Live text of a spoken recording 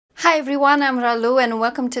Hi everyone, I'm Ralu and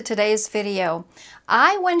welcome to today's video.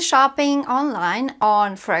 I went shopping online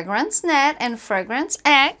on FragranceNet and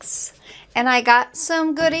FragranceX and I got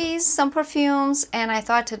some goodies, some perfumes, and I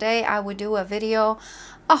thought today I would do a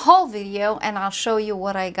whole video, and I'll show you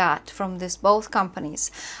what I got from both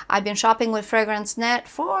companies. I've been shopping with FragranceNet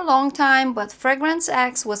for a long time, but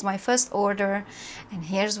FragranceX was my first order, and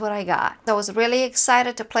here's what I got. I was really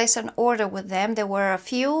excited to place an order with them. There were a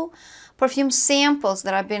few perfume samples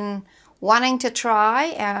that I've been wanting to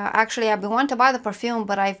try. Actually, I've been wanting to buy the perfume,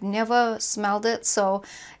 but I've never smelled it, so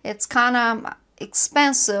it's kind of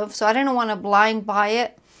expensive, so I didn't want to blind buy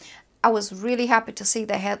it. I was really happy to see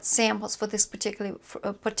they had samples for this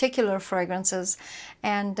particular fragrances,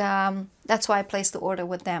 and that's why I placed the order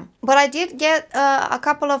with them. But I did get a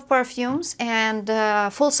couple of perfumes and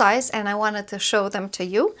full size, and I wanted to show them to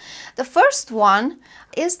you. The first one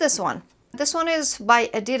is this one. This one is by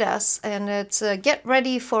Adidas, and it's Get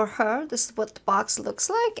Ready for Her. This is what the box looks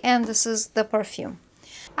like, and this is the perfume.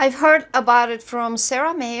 I've heard about it from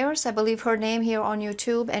Sarah Mayers, I believe her name, here on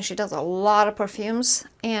YouTube, and she does a lot of perfumes.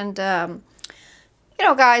 And you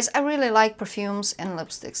know, guys, I really like perfumes and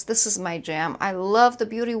lipsticks. This is my jam. I love the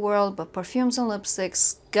beauty world, but perfumes and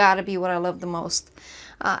lipsticks gotta be what I love the most.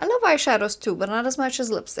 I love eyeshadows too, but not as much as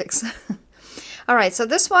lipsticks. Alright, so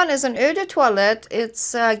this one is an Eau de Toilette.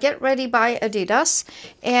 It's Get Ready by Adidas.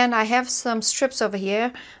 And I have some strips over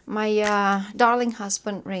here. My darling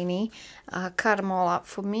husband, Rainy, cut them all up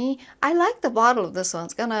for me. I like the bottle of this one.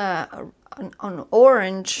 It's got an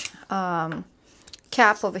orange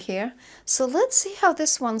cap over here. So let's see how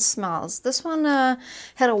this one smells. This one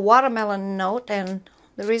had a watermelon note, and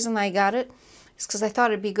the reason I got it is because I thought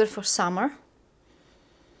it'd be good for summer.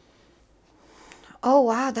 Oh,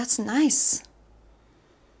 wow, that's nice.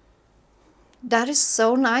 That is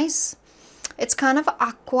so nice. It's kind of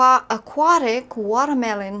aquatic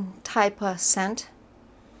watermelon type of scent.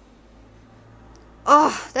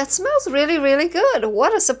 Oh, that smells really, really good.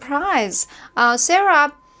 What a surprise.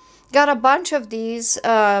 Sarah got a bunch of these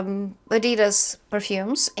Adidas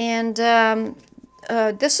perfumes, and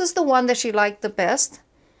this is the one that she liked the best.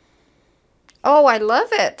 Oh, I love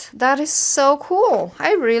it. That is so cool.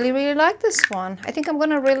 I really, really like this one. I think I'm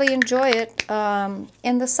going to really enjoy it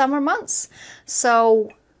in the summer months.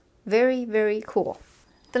 So, very, very cool.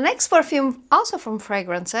 The next perfume, also from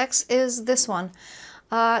FragranceX, is this one.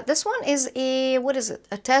 This one is a, what is it?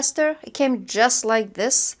 A tester. It came just like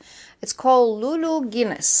this. It's called Lulu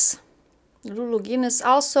Guinness. Lulu Guinness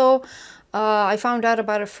also, I found out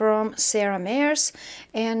about it from Sarah Mayers,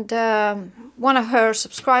 and one of her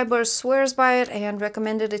subscribers swears by it and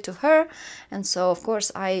recommended it to her, and so of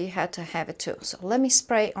course I had to have it too. So let me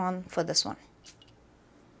spray on for this one.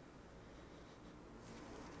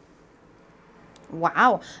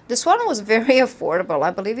 Wow, this one was very affordable.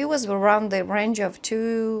 I believe it was around the range of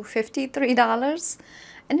 $2.50, $3,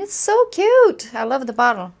 and it's so cute. I love the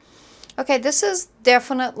bottle. Okay, this is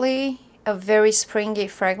definitely a very springy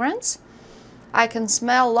fragrance. I can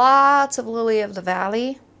smell lots of Lily of the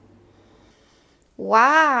Valley.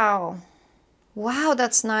 Wow. Wow,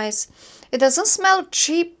 that's nice. It doesn't smell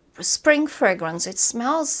cheap spring fragrance. It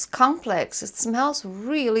smells complex. It smells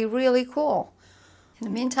really, really cool. In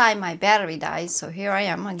the meantime, my battery dies, so here I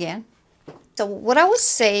am again. So what I was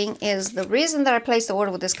saying is the reason that I placed the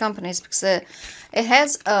order with this company is because it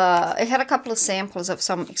had a couple of samples of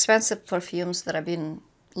some expensive perfumes that I've been,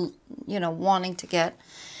 you know, wanting to get.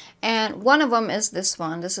 And one of them is this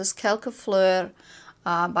one. This is Quelques Fleurs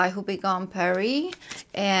by Hubigant Paris.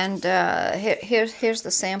 And here's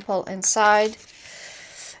the sample inside.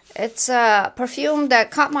 It's a perfume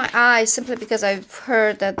that caught my eye simply because I've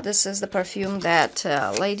heard that this is the perfume that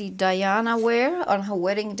Lady Diana wear on her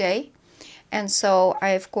wedding day. And so I,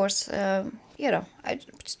 of course, you know,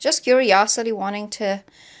 just curiosity, wanting to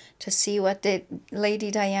see what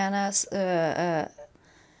Lady Diana's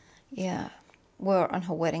wore on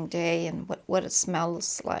her wedding day and what it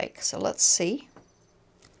smells like. So let's see.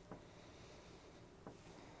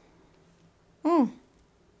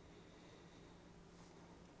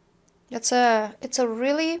 It's a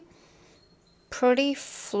really pretty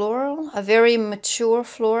floral, a very mature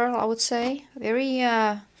floral, I would say. Very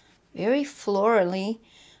very florally,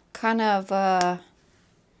 kind of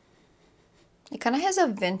it kind of has a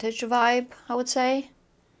vintage vibe, I would say.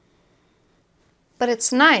 But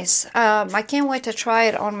it's nice. I can't wait to try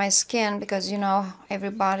it on my skin because, you know,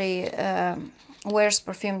 everybody wears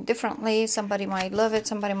perfume differently. Somebody might love it,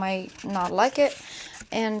 somebody might not like it.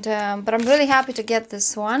 And but I'm really happy to get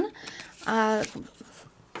this one.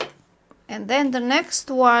 And then the next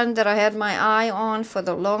one that I had my eye on for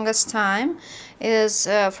the longest time is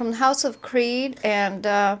from the House of Creed, and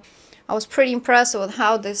I was pretty impressed with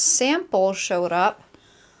how this sample showed up.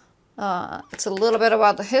 It's a little bit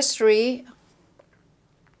about the history.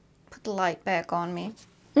 Put the light back on me.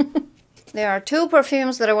 There are two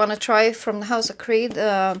perfumes that I want to try from the House of Creed.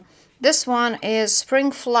 This one is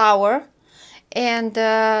Spring Flower, and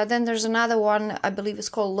then there's another one, I believe it's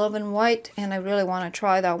called Love and White, and I really want to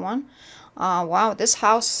try that one. Wow, this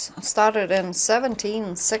house started in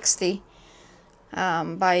 1760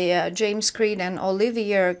 by James Creed and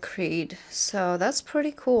Olivia Creed, so that's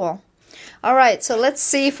pretty cool. All right, so let's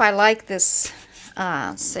see if I like this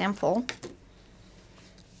sample.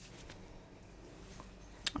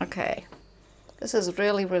 Okay, this is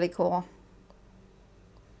really, really cool.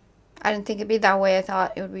 I didn't think it'd be that way. I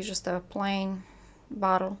thought it would be just a plain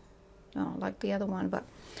bottle, like the other one, but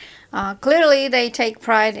clearly they take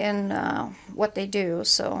pride in what they do,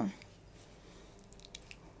 so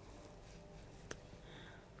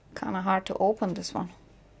kind of hard to open this one.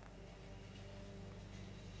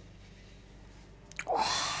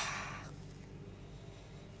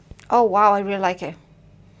 Oh wow, I really like it.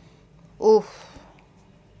 Ooh,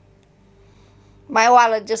 my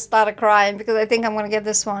wallet just started crying because I think I'm gonna get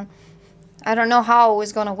this one. I don't know how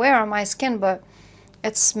it's gonna wear on my skin, but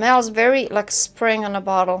it smells very like spring on a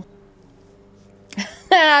bottle.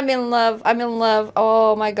 I'm in love. I'm in love.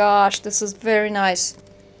 Oh my gosh, this is very nice.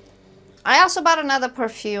 I also bought another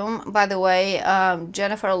perfume, by the way,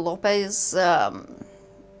 Jennifer Lopez,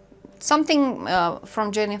 something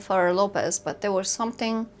from Jennifer Lopez, but there was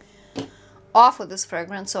something off with this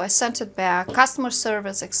fragrance, so I sent it back. Customer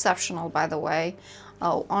service exceptional, by the way,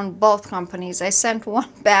 on both companies. I sent one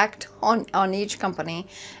back on each company,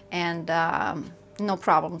 and no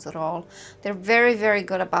problems at all. They're very, very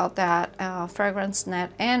good about that. FragranceNet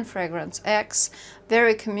and FragranceX,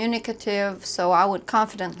 very communicative, so I would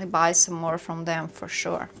confidently buy some more from them for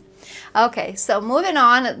sure. Okay, so moving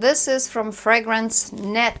on, this is from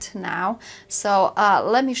FragranceNet now. So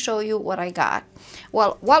let me show you what I got.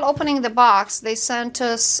 Well, while opening the box, they sent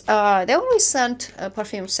us, they only sent a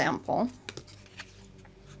perfume sample.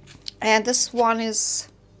 And this one is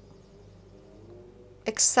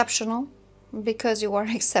exceptional, because you are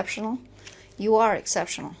exceptional. You are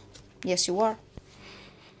exceptional. Yes, you are.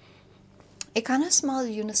 It kind of smells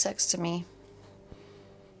unisex to me.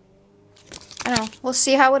 I don't know. We'll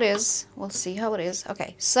see how it is. We'll see how it is.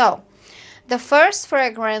 Okay, so the first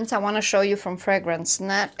fragrance I want to show you from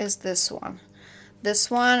FragranceNet is this one.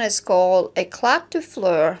 This one is called Eclat de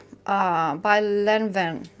Fleur by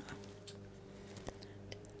Lanvin.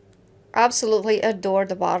 Absolutely adore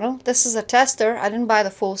the bottle. This is a tester. I didn't buy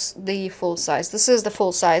the full size. This is the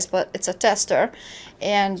full size, but it's a tester.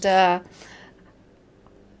 And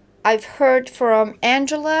I've heard from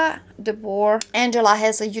Angela DeBoer. Angela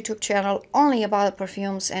has a YouTube channel only about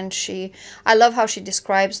perfumes, and I love how she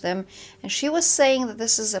describes them. And she was saying that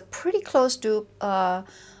this is a pretty close dupe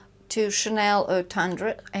to Chanel Eau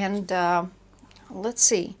Tendre. And let's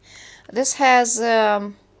see. This has...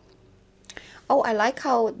 oh, I like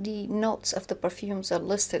how the notes of the perfumes are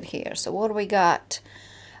listed here. So what do we got?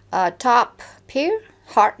 Top pear,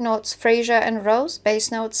 heart notes, freesia and rose.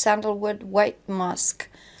 Base notes, sandalwood, white musk.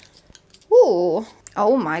 Ooh,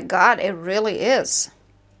 oh my God, it really is.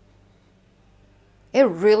 It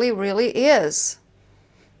really, really is.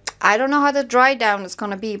 I don't know how the dry down is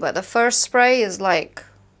gonna be, but the first spray is like,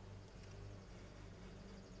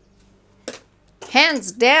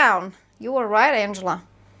 hands down. You were right, Angela.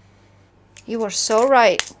 You were so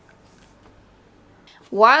right.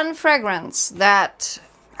 One fragrance that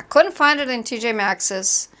I couldn't find it in TJ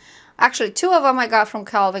Maxx's. Actually, two of them I got from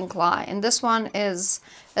Calvin Klein, and this one is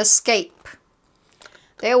Escape.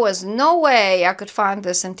 There was no way I could find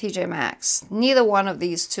this in TJ Maxx. Neither one of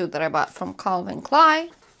these two that I bought from Calvin Klein.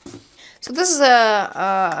 So this is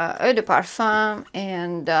a eau de parfum,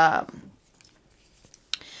 and a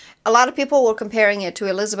lot of people were comparing it to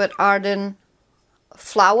Elizabeth Arden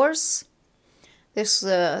Flowers. This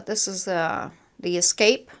is the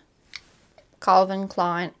Escape, Calvin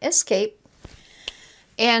Klein Escape,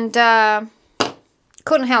 and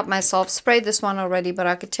couldn't help myself. Sprayed this one already, but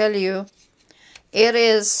I could tell you, it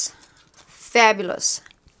is fabulous.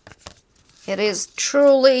 It is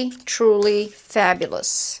truly, truly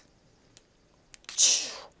fabulous.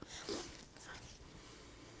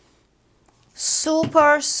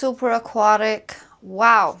 Super, super aquatic.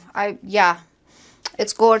 Wow. Yeah.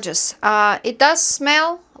 It's gorgeous. It does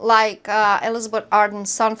smell like Elizabeth Arden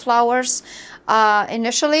sunflowers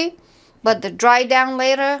initially, but the dry down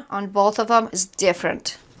later on both of them is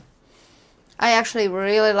different. I actually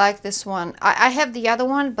really like this one. I have the other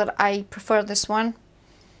one, but I prefer this one.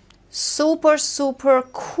 Super, super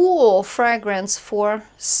cool fragrance for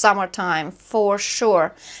summertime, for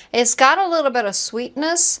sure. It's got a little bit of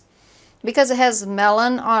sweetness because it has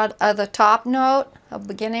melon on the top note of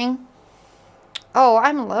beginning. Oh,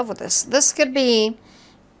 I'm in love with this. This could be,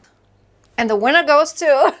 and the winner goes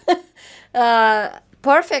to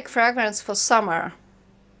perfect fragrance for summer.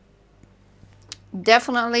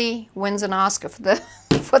 Definitely wins an Oscar for the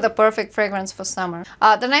for the perfect fragrance for summer.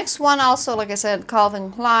 The next one also, like I said,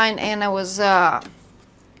 Calvin Klein, and it was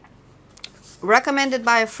recommended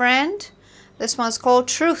by a friend. This one's called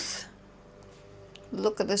Truth.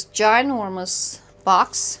 Look at this ginormous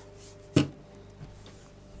box.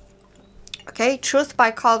 Okay, Truth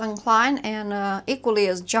by Calvin Klein, and equally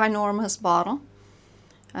as ginormous bottle.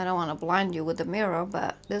 I don't want to blind you with the mirror,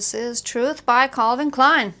 but this is Truth by Calvin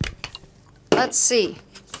Klein. Let's see.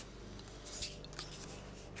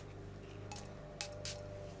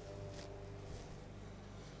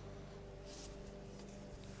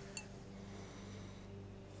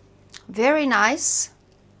 Very nice.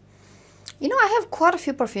 You know, I have quite a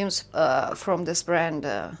few perfumes from this brand,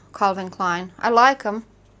 Calvin Klein. I like them.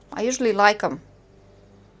 I usually like them.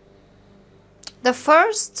 The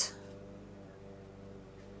first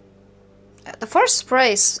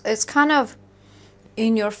spray is kind of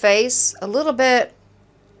in your face, a little bit.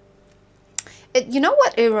 You know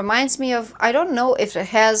what it reminds me of? I don't know if it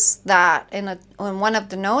has that in one of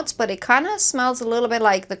the notes, but it kind of smells a little bit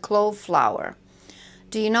like the clove flower.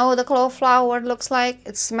 Do you know what the clove flower looks like?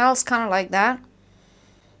 It smells kind of like that.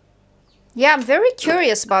 Yeah, I'm very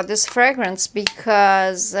curious about this fragrance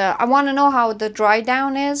because I want to know how the dry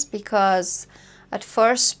down is, because at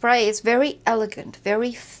first spray it's very elegant,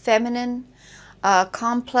 very feminine,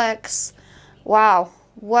 complex. Wow,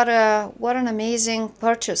 what an amazing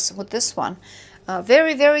purchase with this one.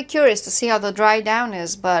 Very, very curious to see how the dry down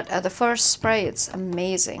is, but at the first spray it's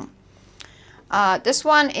amazing. This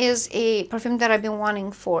one is a perfume that I've been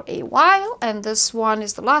wanting for a while, and this one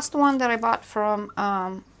is the last one that I bought from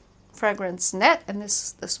FragranceNet, and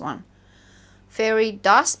this one, Fairy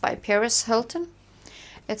Dust by Paris Hilton.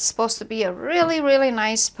 It's supposed to be a really, really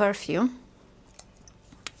nice perfume.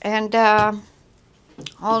 And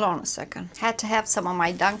hold on a second. Had to have some of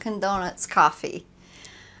my Dunkin' Donuts coffee.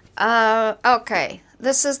 Okay,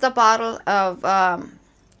 this is the bottle of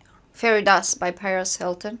Fairy Dust by Paris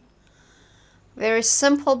Hilton. Very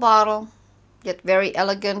simple bottle, yet very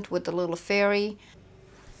elegant with the little fairy.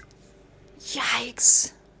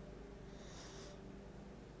 Yikes!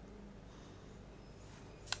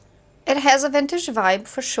 It has a vintage vibe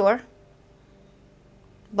for sure,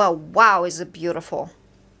 but wow, is it beautiful.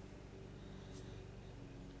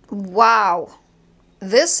 Wow,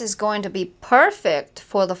 this is going to be perfect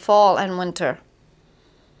for the fall and winter.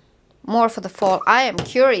 More for the fall. I am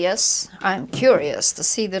curious to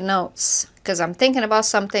see the notes, because I'm thinking about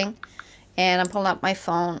something and I'm pulling up my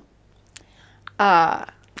phone. That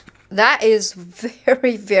is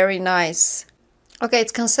very, very nice. Okay,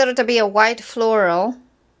 it's considered to be a white floral.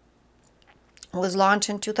 It was launched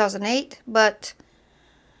in 2008, but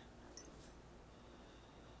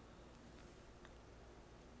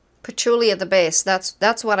patchouli at the base.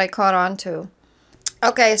 That's what I caught on to.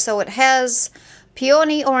 Okay, so it has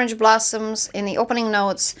peony orange blossoms in the opening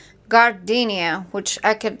notes, gardenia, which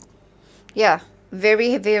I could, yeah,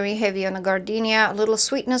 very, very heavy on the gardenia, a little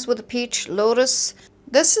sweetness with the peach, lotus.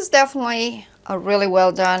 This is definitely a really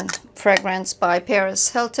well done fragrance by Paris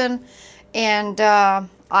Hilton, and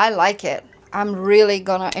I like it. I'm really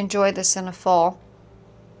gonna enjoy this in the fall.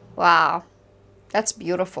 Wow, that's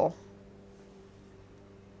beautiful.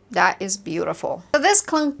 That is beautiful. So this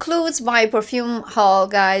concludes my perfume haul,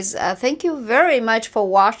 guys. Thank you very much for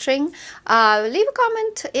watching. Leave a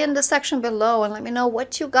comment in the section below and let me know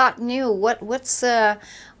what you got new. What's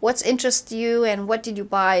interested you, and what did you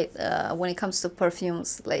buy when it comes to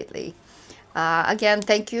perfumes lately. Again,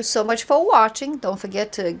 thank you so much for watching. Don't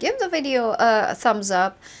forget to give the video a thumbs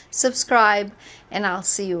up, subscribe, and I'll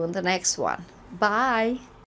see you in the next one. Bye.